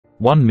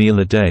One meal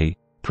a day,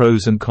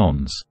 pros and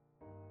cons.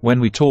 When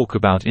we talk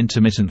about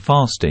intermittent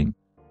fasting,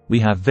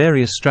 we have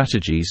various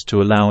strategies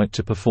to allow it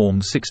to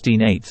perform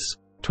 16/8,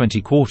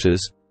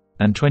 20/4,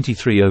 and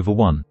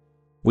 23/1,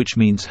 which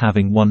means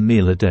having one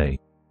meal a day.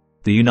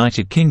 The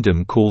United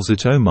Kingdom calls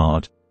it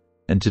OMAD,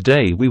 and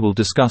today we will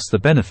discuss the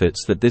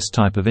benefits that this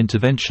type of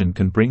intervention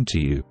can bring to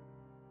you.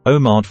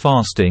 OMAD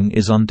fasting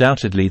is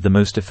undoubtedly the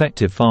most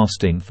effective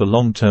fasting for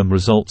long-term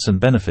results and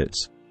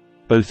benefits,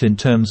 both in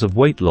terms of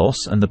weight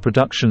loss and the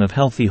production of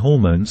healthy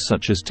hormones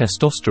such as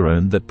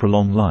testosterone that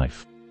prolong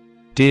life.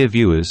 Dear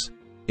viewers,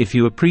 if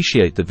you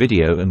appreciate the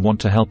video and want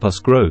to help us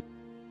grow,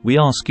 we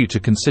ask you to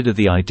consider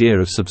the idea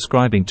of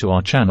subscribing to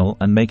our channel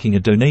and making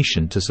a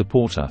donation to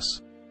support us.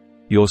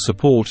 Your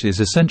support is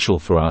essential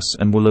for us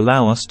and will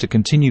allow us to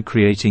continue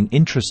creating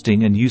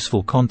interesting and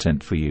useful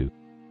content for you.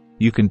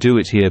 You can do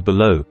it here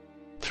below,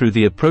 through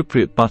the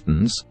appropriate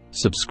buttons,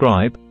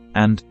 subscribe,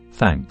 and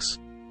thanks.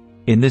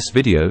 In this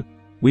video,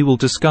 we will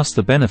discuss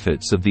the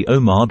benefits of the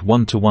OMAD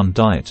 1-to-1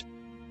 diet,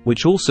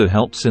 which also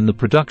helps in the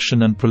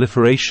production and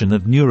proliferation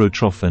of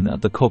neurotrophin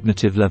at the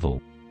cognitive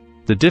level.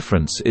 The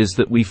difference is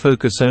that we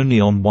focus only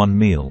on one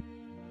meal.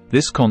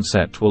 This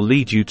concept will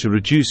lead you to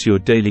reduce your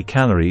daily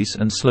calories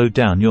and slow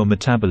down your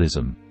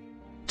metabolism.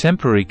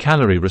 Temporary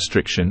calorie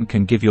restriction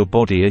can give your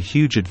body a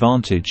huge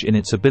advantage in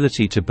its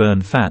ability to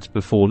burn fat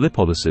before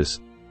lipolysis,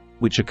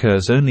 which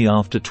occurs only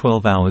after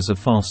 12 hours of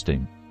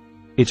fasting.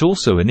 It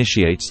also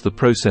initiates the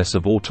process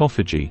of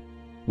autophagy,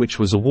 which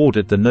was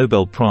awarded the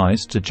Nobel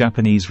Prize to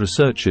Japanese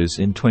researchers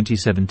in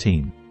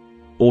 2017.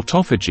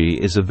 Autophagy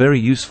is a very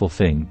useful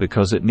thing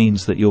because it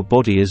means that your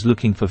body is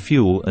looking for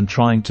fuel and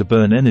trying to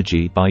burn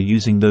energy by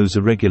using those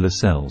irregular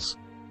cells.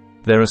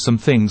 There are some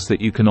things that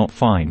you cannot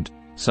find,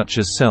 such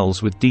as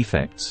cells with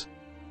defects.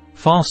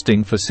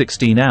 Fasting for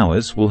 16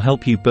 hours will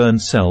help you burn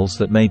cells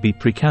that may be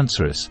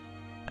precancerous,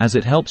 as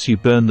it helps you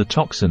burn the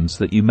toxins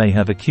that you may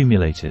have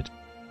accumulated.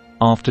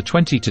 After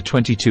 20 to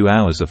 22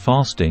 hours of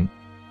fasting,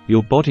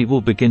 your body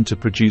will begin to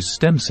produce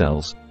stem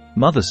cells,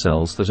 mother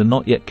cells that are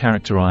not yet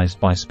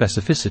characterized by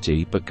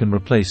specificity but can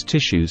replace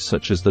tissues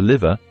such as the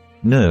liver,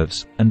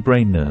 nerves, and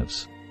brain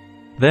nerves.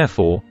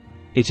 Therefore,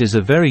 it is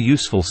a very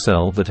useful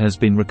cell that has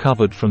been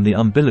recovered from the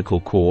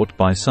umbilical cord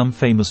by some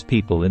famous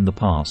people in the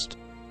past.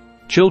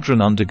 Children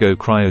undergo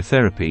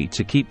cryotherapy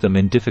to keep them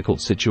in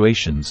difficult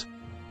situations,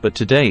 but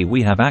today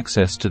we have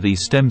access to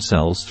these stem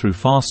cells through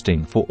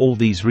fasting for all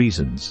these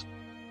reasons.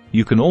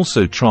 You can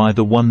also try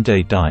the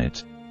one-day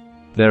diet.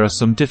 There are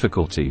some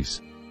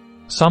difficulties.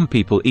 Some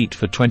people eat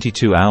for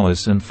 22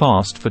 hours and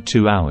fast for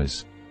 2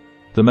 hours.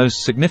 The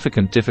most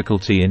significant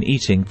difficulty in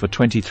eating for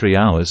 23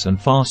 hours and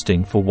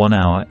fasting for 1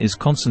 hour is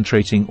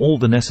concentrating all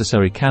the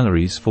necessary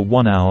calories for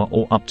 1 hour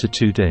or up to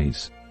 2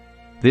 days.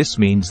 This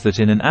means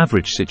that in an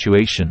average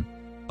situation,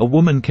 a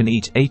woman can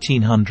eat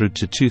 1,800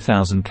 to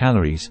 2,000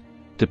 calories,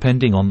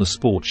 depending on the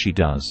sport she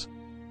does.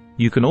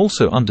 You can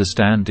also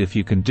understand if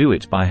you can do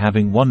it by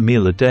having one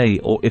meal a day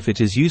or if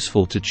it is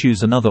useful to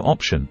choose another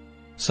option,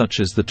 such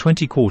as the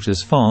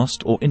 20/4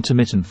 fast or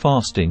intermittent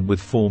fasting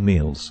with 4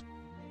 meals.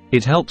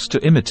 It helps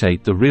to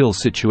imitate the real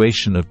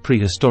situation of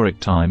prehistoric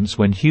times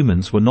when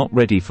humans were not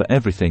ready for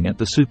everything at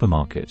the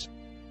supermarket.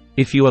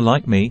 If you are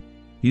like me,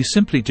 you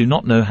simply do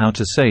not know how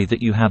to say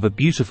that you have a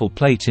beautiful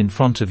plate in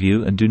front of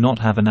you and do not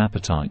have an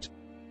appetite.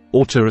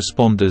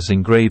 Autoresponders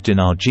engraved in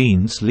our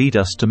genes lead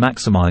us to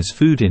maximize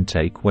food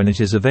intake when it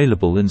is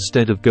available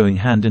instead of going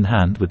hand in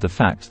hand with the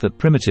fact that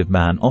primitive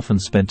man often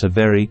spent a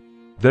very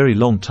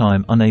long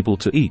time unable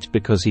to eat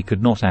because he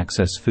could not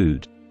access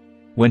food.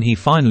 When he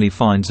finally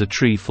finds a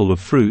tree full of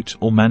fruit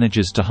or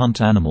manages to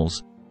hunt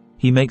animals,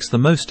 he makes the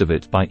most of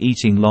it by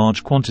eating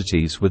large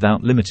quantities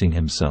without limiting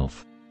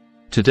himself.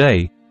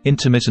 Today,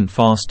 intermittent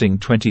fasting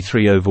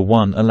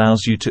 23/1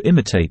 allows you to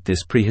imitate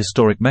this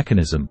prehistoric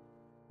mechanism,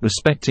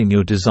 respecting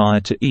your desire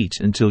to eat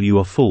until you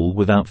are full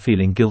without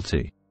feeling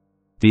guilty.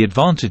 The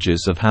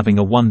advantages of having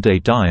a one-day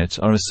diet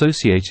are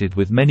associated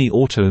with many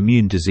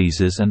autoimmune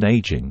diseases and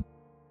aging.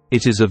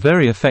 It is a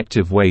very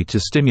effective way to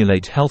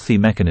stimulate healthy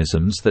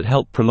mechanisms that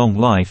help prolong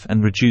life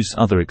and reduce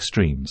other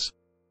extremes.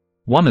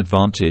 One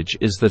advantage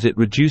is that it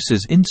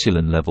reduces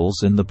insulin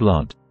levels in the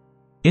blood.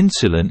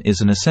 Insulin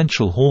is an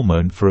essential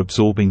hormone for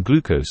absorbing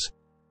glucose,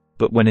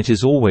 but when it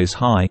is always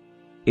high,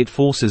 it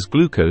forces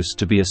glucose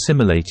to be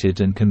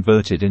assimilated and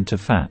converted into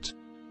fat.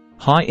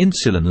 High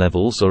insulin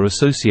levels are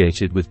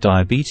associated with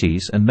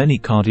diabetes and many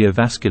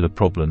cardiovascular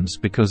problems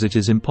because it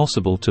is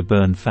impossible to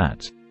burn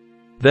fat.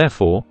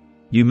 Therefore,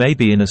 you may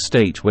be in a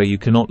state where you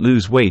cannot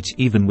lose weight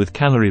even with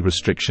calorie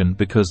restriction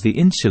because the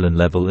insulin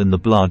level in the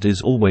blood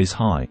is always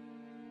high.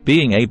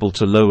 Being able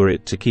to lower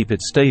it to keep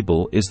it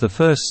stable is the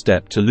first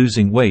step to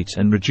losing weight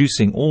and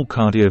reducing all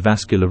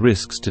cardiovascular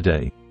risks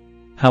today.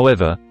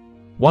 However,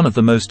 one of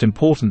the most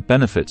important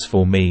benefits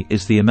for me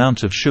is the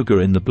amount of sugar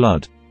in the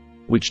blood,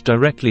 which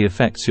directly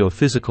affects your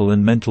physical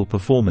and mental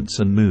performance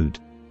and mood.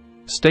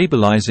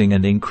 Stabilizing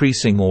and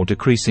increasing or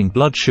decreasing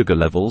blood sugar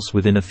levels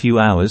within a few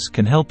hours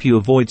can help you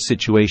avoid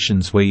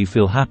situations where you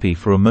feel happy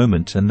for a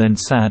moment and then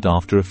sad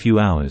after a few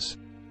hours.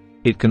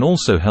 It can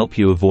also help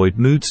you avoid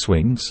mood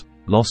swings,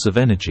 loss of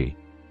energy,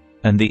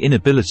 and the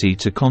inability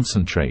to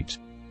concentrate.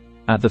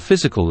 At the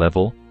physical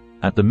level,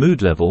 at the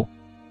mood level,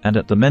 and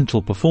at the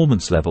mental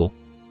performance level,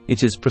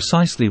 it is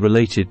precisely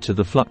related to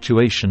the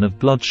fluctuation of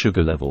blood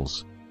sugar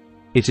levels.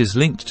 It is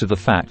linked to the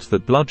fact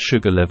that blood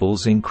sugar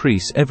levels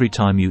increase every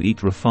time you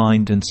eat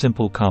refined and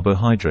simple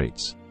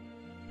carbohydrates.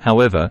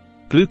 However,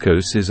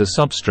 glucose is a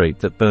substrate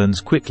that burns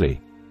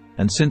quickly,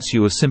 and since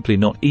you are simply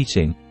not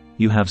eating,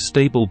 you have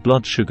stable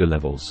blood sugar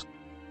levels.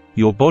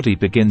 Your body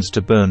begins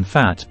to burn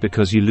fat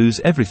because you lose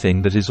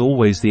everything that is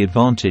always the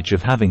advantage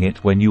of having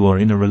it when you are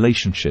in a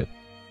relationship.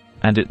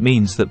 And it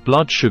means that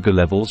blood sugar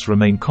levels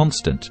remain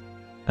constant,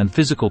 and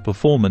physical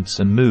performance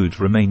and mood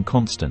remain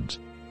constant.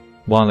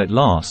 While it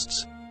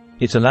lasts,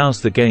 it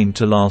allows the game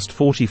to last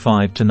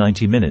 45 to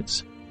 90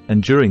 minutes,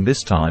 and during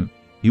this time,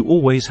 you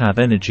always have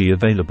energy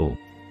available.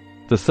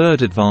 The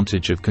third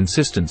advantage of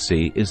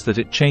consistency is that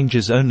it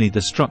changes only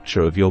the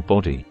structure of your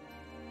body.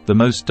 The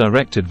most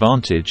direct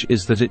advantage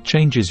is that it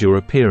changes your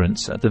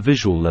appearance at the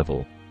visual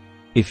level.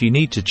 If you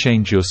need to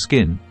change your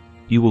skin,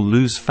 you will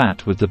lose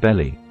fat with the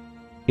belly.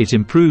 It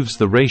improves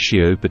the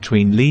ratio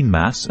between lean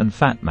mass and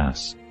fat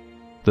mass.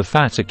 The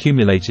fat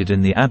accumulated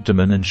in the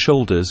abdomen and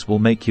shoulders will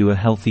make you a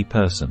healthy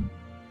person.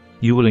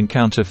 You will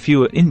encounter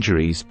fewer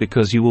injuries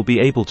because you will be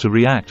able to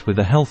react with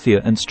a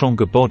healthier and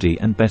stronger body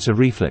and better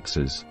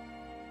reflexes.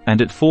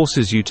 And it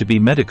forces you to be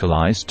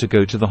medicalized to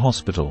go to the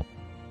hospital.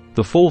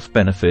 The fourth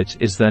benefit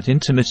is that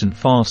intermittent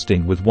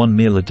fasting with one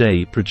meal a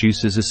day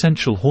produces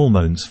essential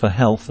hormones for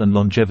health and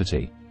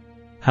longevity.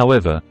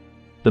 However,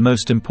 the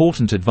most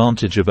important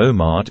advantage of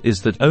OMAD is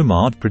that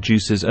OMAD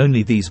produces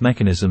only these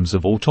mechanisms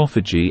of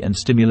autophagy and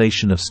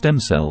stimulation of stem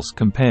cells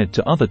compared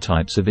to other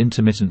types of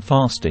intermittent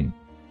fasting,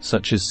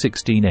 such as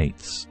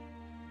 16/8.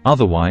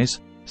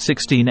 Otherwise,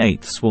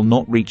 16/8 will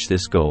not reach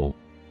this goal.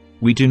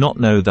 We do not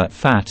know that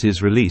fat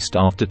is released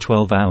after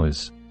 12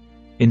 hours.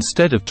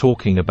 Instead of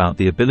talking about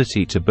the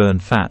ability to burn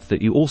fat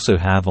that you also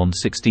have on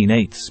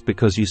 16/8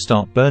 because you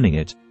start burning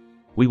it,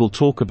 we will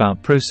talk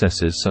about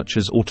processes such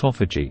as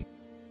autophagy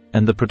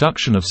and the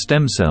production of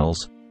stem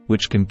cells,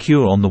 which can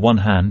cure on the one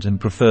hand and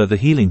prefer the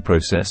healing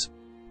process,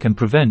 can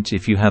prevent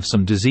if you have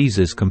some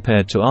diseases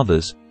compared to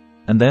others,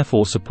 and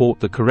therefore support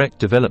the correct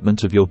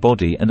development of your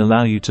body and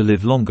allow you to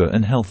live longer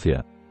and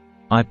healthier.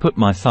 I put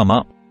my thumb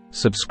up,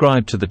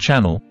 subscribe to the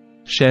channel,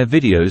 share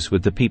videos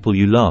with the people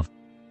you love,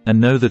 and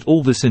know that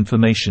all this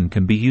information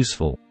can be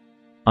useful.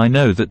 I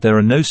know that there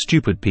are no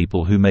stupid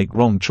people who make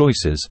wrong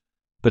choices,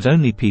 but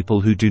only people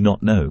who do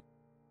not know.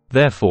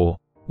 Therefore,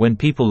 when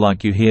people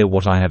like you hear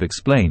what I have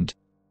explained,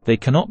 they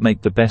cannot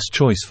make the best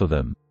choice for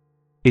them.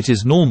 It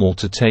is normal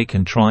to take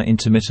and try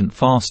intermittent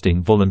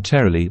fasting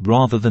voluntarily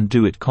rather than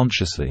do it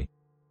consciously.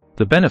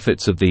 The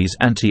benefits of these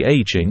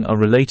anti-aging are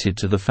related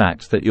to the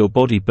fact that your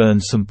body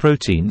burns some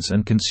proteins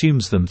and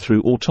consumes them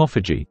through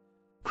autophagy,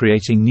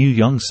 creating new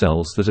young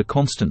cells that are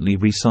constantly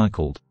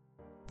recycled.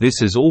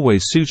 This is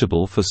always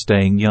suitable for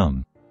staying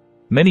young.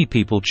 Many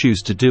people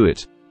choose to do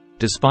it,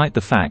 despite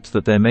the fact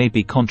that there may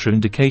be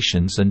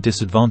contraindications and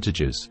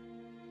disadvantages.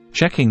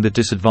 Checking the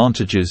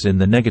disadvantages in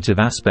the negative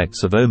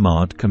aspects of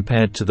OMAD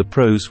compared to the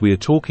pros we are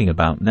talking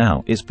about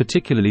now is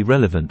particularly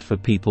relevant for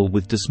people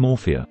with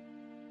dysmorphia.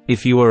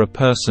 If you are a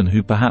person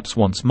who perhaps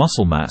wants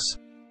muscle mass,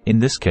 in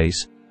this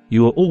case,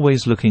 you are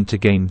always looking to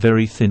gain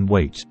very thin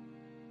weight.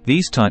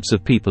 These types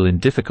of people in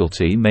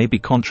difficulty may be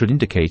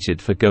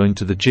contraindicated for going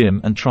to the gym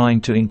and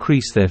trying to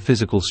increase their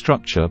physical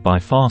structure by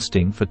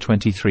fasting for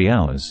 23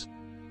 hours.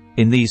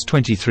 In these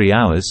 23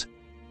 hours,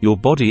 your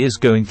body is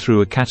going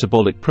through a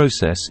catabolic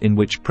process in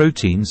which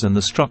proteins and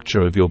the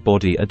structure of your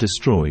body are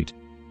destroyed.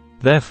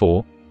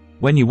 Therefore,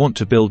 when you want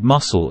to build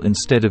muscle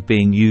instead of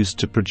being used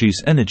to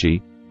produce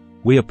energy,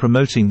 we are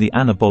promoting the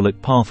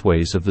anabolic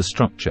pathways of the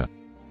structure.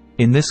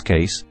 In this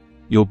case,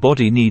 your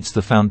body needs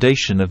the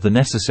foundation of the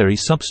necessary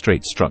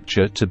substrate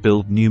structure to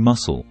build new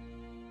muscle.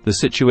 The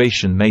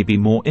situation may be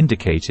more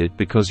indicated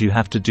because you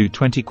have to do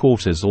 20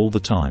 quarters all the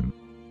time.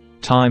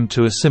 Time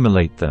to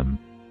assimilate them.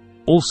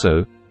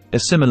 Also,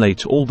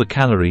 assimilate all the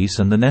calories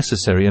and the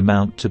necessary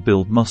amount to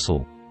build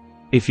muscle.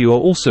 If you are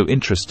also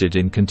interested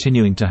in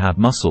continuing to have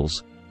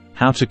muscles,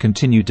 how to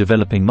continue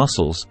developing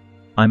muscles,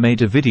 I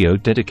made a video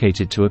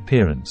dedicated to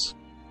appearance.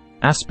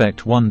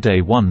 Aspect 1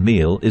 day 1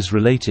 meal is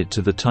related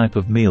to the type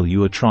of meal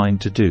you are trying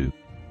to do.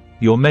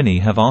 Many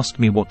have asked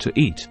me what to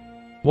eat.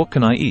 What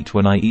can I eat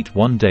when I eat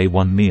 1 day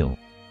 1 meal?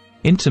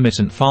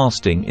 Intermittent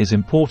fasting is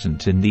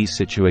important in these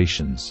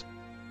situations.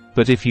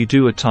 But if you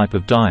do a type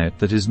of diet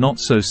that is not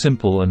so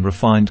simple and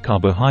refined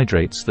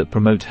carbohydrates that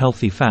promote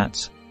healthy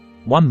fats,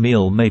 1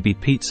 meal may be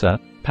pizza,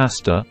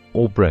 pasta,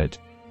 or bread.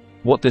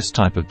 What this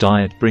type of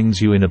diet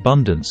brings you in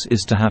abundance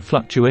is to have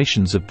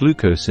fluctuations of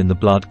glucose in the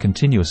blood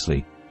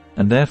continuously,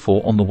 and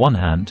therefore on the one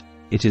hand,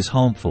 it is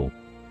harmful.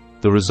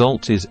 The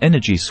result is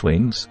energy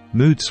swings,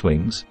 mood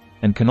swings,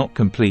 and cannot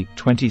complete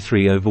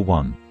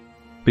 23/1.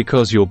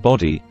 Because your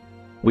body,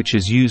 which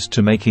is used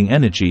to making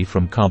energy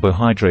from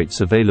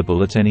carbohydrates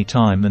available at any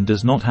time and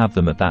does not have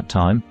them at that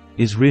time,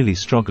 is really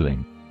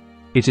struggling.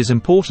 It is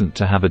important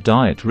to have a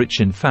diet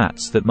rich in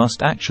fats that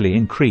must actually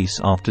increase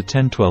after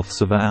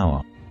 10/12 of an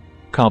hour.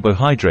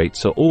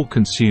 Carbohydrates are all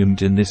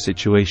consumed in this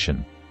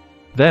situation.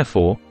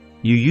 Therefore,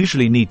 you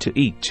usually need to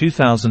eat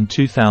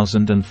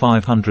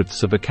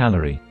 2,500 of a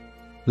calorie.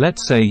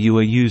 Let's say you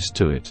are used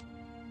to it.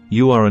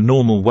 You are a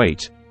normal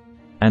weight,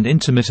 and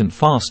intermittent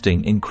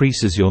fasting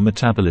increases your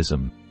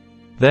metabolism.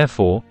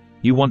 Therefore,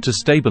 you want to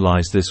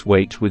stabilize this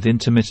weight with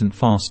intermittent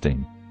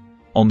fasting.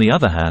 On the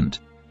other hand,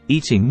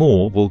 eating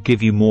more will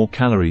give you more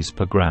calories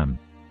per gram.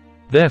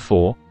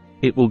 Therefore,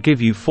 it will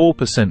give you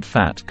 4%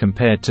 fat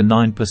compared to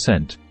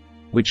 9%,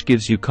 which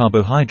gives you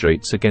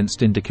carbohydrates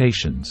against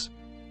indications.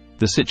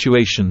 The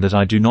situation that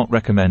I do not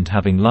recommend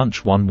having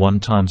lunch one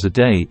times a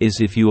day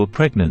is if you are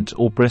pregnant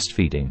or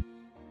breastfeeding.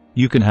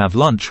 You can have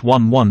lunch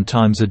one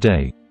times a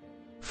day.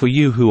 For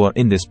you who are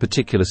in this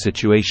particular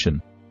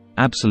situation,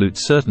 absolute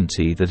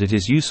certainty that it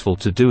is useful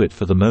to do it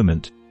for the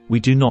moment,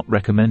 we do not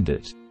recommend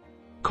it.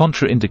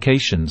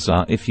 Contraindications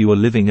are if you are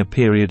living a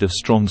period of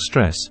strong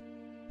stress.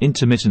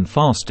 Intermittent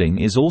fasting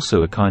is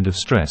also a kind of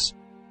stress,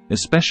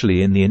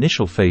 especially in the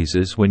initial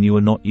phases when you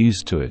are not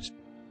used to it.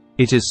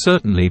 It is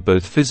certainly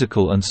both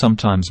physical and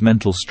sometimes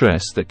mental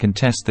stress that can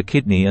test the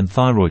kidney and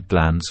thyroid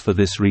glands for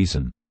this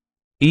reason.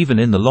 Even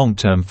in the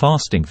long-term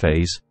fasting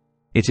phase,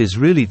 it is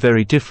really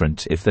very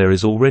different if there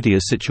is already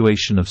a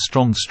situation of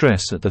strong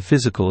stress at the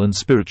physical and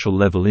spiritual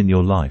level in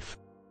your life.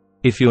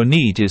 If your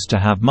need is to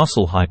have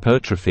muscle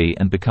hypertrophy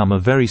and become a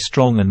very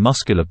strong and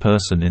muscular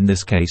person in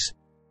this case,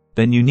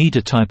 then you need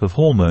a type of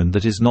hormone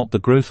that is not the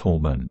growth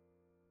hormone.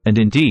 And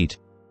indeed,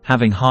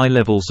 having high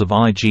levels of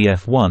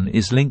IGF-1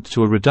 is linked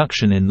to a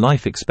reduction in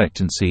life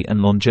expectancy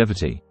and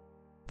longevity.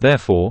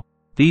 Therefore,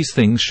 these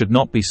things should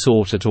not be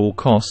sought at all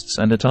costs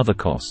and at other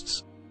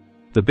costs.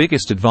 The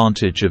biggest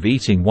advantage of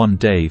eating one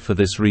day for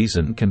this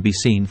reason can be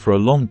seen for a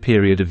long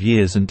period of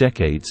years and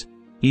decades,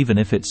 even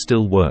if it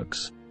still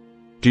works.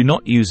 Do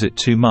not use it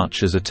too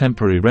much as a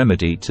temporary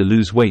remedy to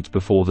lose weight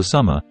before the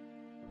summer,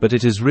 but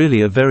it is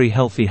really a very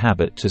healthy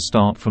habit to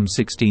start from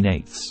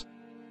 16/8.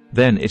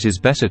 Then it is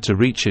better to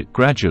reach it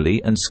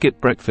gradually and skip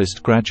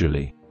breakfast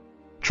gradually.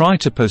 Try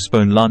to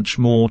postpone lunch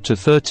more to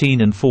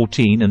 13 and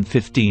 14 and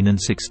 15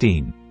 and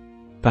 16.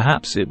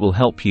 Perhaps it will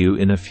help you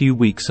in a few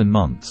weeks and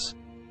months.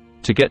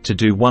 To get to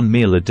do one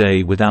meal a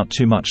day without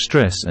too much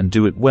stress and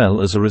do it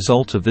well as a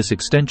result of this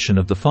extension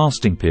of the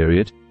fasting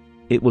period,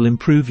 it will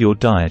improve your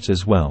diet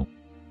as well.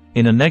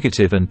 In a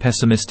negative and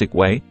pessimistic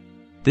way,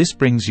 this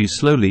brings you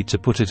slowly to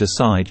put it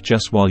aside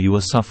just while you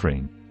are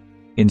suffering.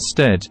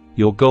 Instead,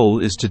 your goal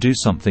is to do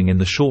something in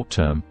the short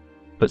term,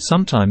 but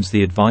sometimes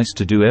the advice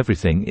to do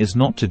everything is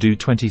not to do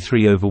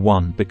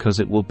 23/1 because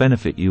it will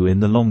benefit you in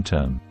the long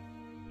term.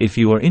 If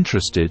you are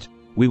interested,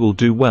 we will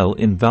do well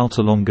in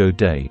Valtalongo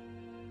Day.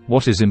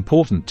 What is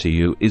important to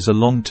you is a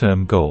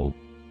long-term goal.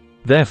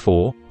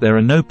 Therefore, there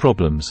are no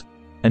problems,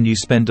 and you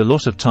spend a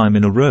lot of time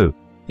in a row,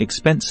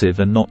 expensive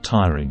and not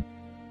tiring.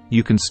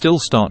 You can still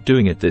start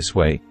doing it this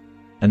way,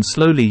 and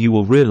slowly you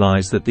will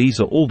realize that these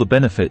are all the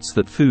benefits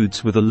that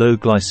foods with a low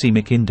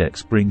glycemic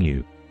index bring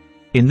you.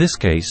 In this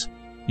case,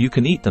 you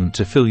can eat them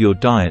to fill your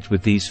diet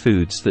with these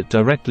foods that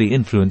directly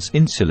influence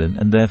insulin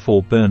and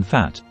therefore burn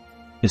fat,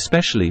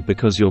 especially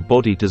because your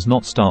body does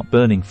not start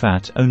burning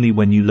fat only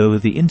when you lower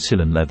the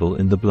insulin level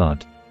in the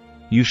blood.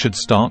 You should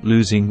start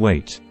losing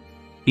weight.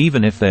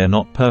 Even if they are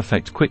not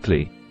perfect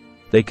quickly,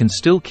 they can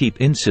still keep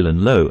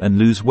insulin low and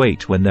lose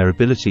weight when their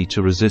ability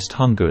to resist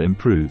hunger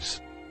improves.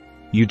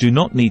 You do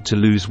not need to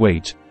lose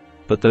weight,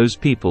 but those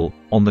people,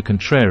 on the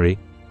contrary,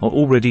 are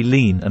already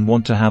lean and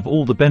want to have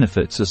all the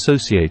benefits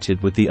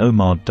associated with the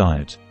OMAD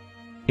diet.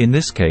 In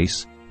this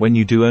case, when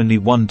you do only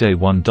one day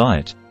one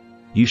diet,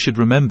 you should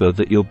remember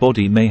that your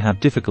body may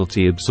have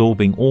difficulty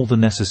absorbing all the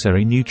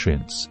necessary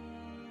nutrients.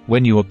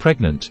 When you are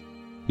pregnant,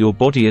 your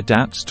body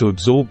adapts to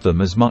absorb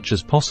them as much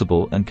as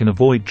possible and can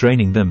avoid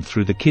draining them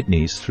through the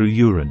kidneys through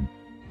urine.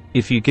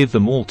 If you give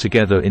them all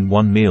together in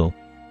one meal,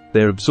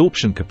 their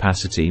absorption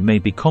capacity may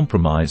be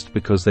compromised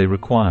because they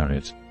require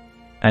it.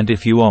 And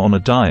if you are on a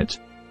diet,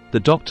 the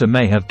doctor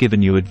may have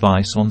given you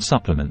advice on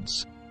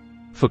supplements.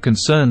 For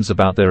concerns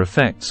about their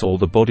effects or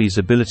the body's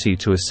ability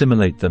to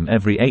assimilate them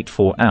every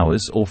 8-4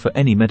 hours or for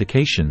any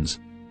medications,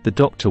 the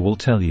doctor will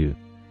tell you.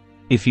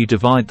 If you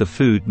divide the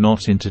food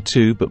not into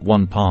two but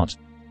one part,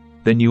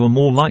 then you are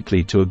more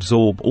likely to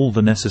absorb all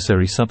the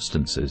necessary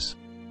substances.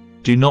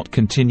 Do not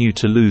continue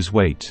to lose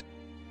weight.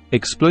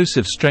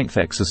 Explosive strength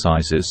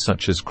exercises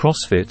such as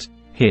CrossFit,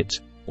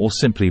 HIIT, or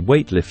simply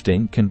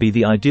weightlifting can be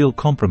the ideal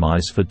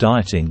compromise for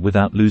dieting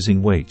without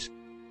losing weight.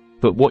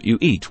 But what you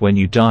eat when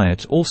you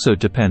diet also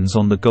depends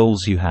on the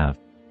goals you have.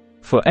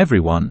 For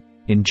everyone,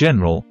 in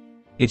general,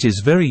 it is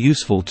very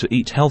useful to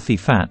eat healthy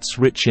fats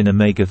rich in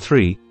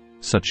omega-3,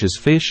 such as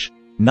fish,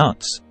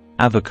 nuts,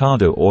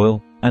 avocado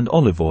oil, and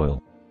olive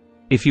oil.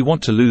 If you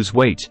want to lose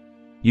weight,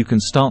 you can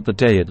start the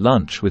day at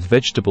lunch with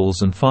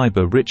vegetables and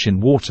fiber rich in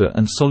water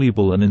and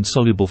soluble and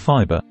insoluble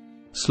fiber,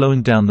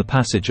 slowing down the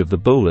passage of the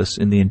bolus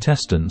in the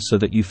intestine so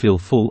that you feel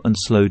full and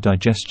slow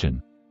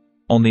digestion.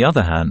 On the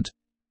other hand,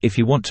 if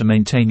you want to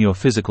maintain your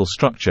physical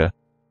structure,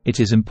 It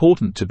is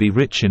important to be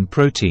rich in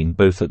protein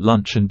both at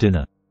lunch and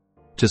dinner.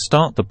 To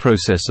start the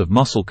process of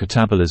muscle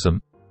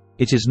catabolism,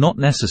 it is not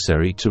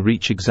necessary to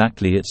reach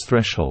exactly its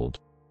threshold.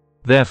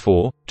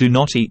 Therefore, do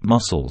not eat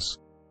mussels.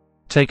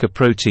 Take a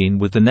protein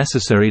with the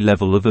necessary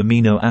level of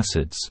amino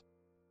acids.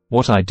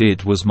 What I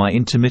did was my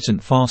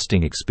intermittent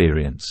fasting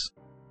experience.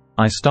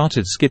 I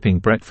started skipping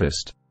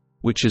breakfast,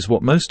 which is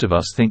what most of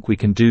us think we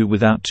can do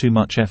without too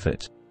much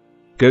effort.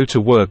 Go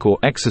to work or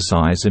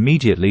exercise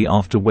immediately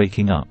after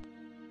waking up.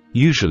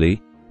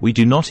 Usually, we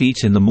do not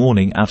eat in the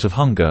morning out of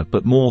hunger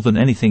but more than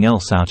anything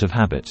else out of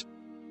habit.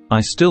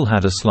 I still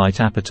had a slight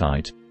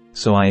appetite,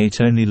 so I ate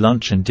only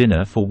lunch and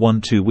dinner for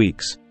 1-2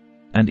 weeks,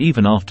 and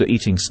even after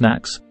eating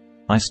snacks,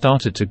 I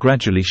started to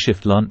gradually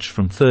shift lunch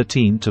from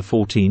 13 to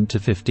 14 to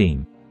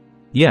 15.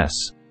 Yes,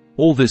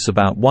 all this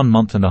about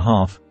 1.5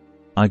 months.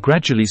 I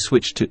gradually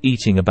switched to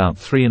eating about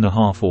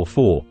 3.5 or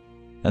 4,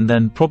 and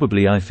then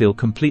probably I feel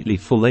completely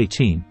full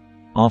 18.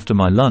 After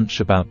my lunch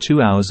about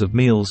 2 hours of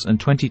meals and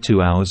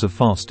 22 hours of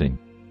fasting.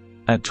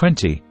 At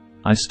 20,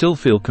 I still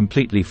feel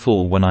completely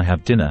full when I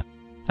have dinner,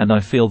 and I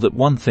feel that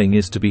one thing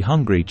is to be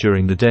hungry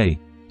during the day,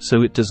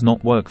 so it does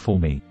not work for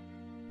me.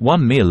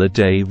 One meal a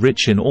day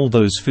rich in all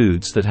those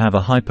foods that have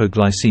a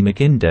hypoglycemic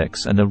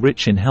index and are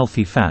rich in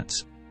healthy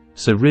fats,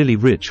 so really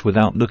rich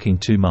without looking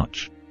too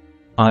much.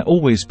 I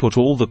always put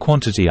all the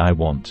quantity I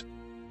want.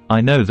 I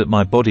know that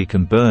my body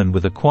can burn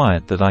with a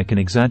quiet that I can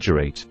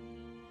exaggerate.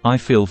 I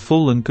feel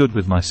full and good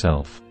with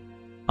myself.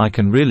 I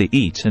can really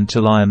eat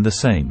until I am the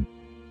same.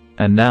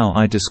 And now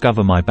I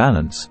discover my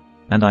balance,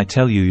 and I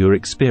tell you your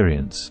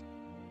experience.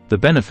 The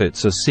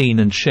benefits are seen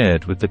and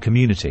shared with the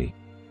community.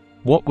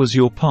 What was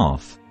your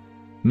path?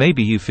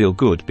 Maybe you feel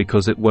good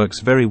because it works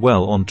very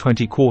well on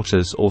 20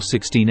 quarters or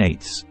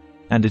 16/8,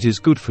 and it is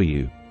good for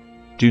you.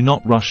 Do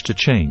not rush to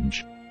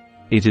change.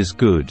 It is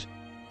good.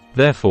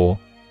 Therefore,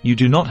 you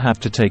do not have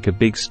to take a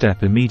big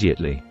step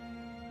immediately.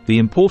 The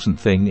important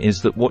thing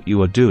is that what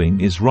you are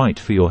doing is right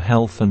for your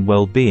health and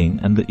well-being,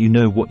 and that you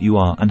know what you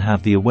are and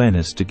have the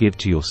awareness to give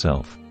to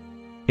yourself.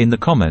 In the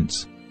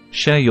comments,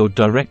 share your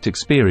direct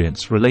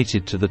experience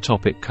related to the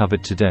topic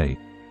covered today.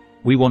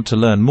 We want to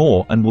learn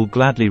more and will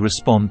gladly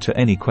respond to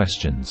any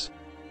questions.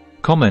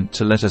 Comment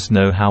to let us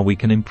know how we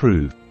can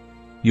improve.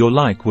 Your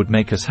like would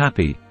make us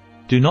happy.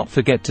 Do not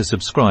forget to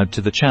subscribe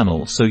to the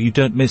channel so you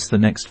don't miss the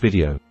next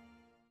video.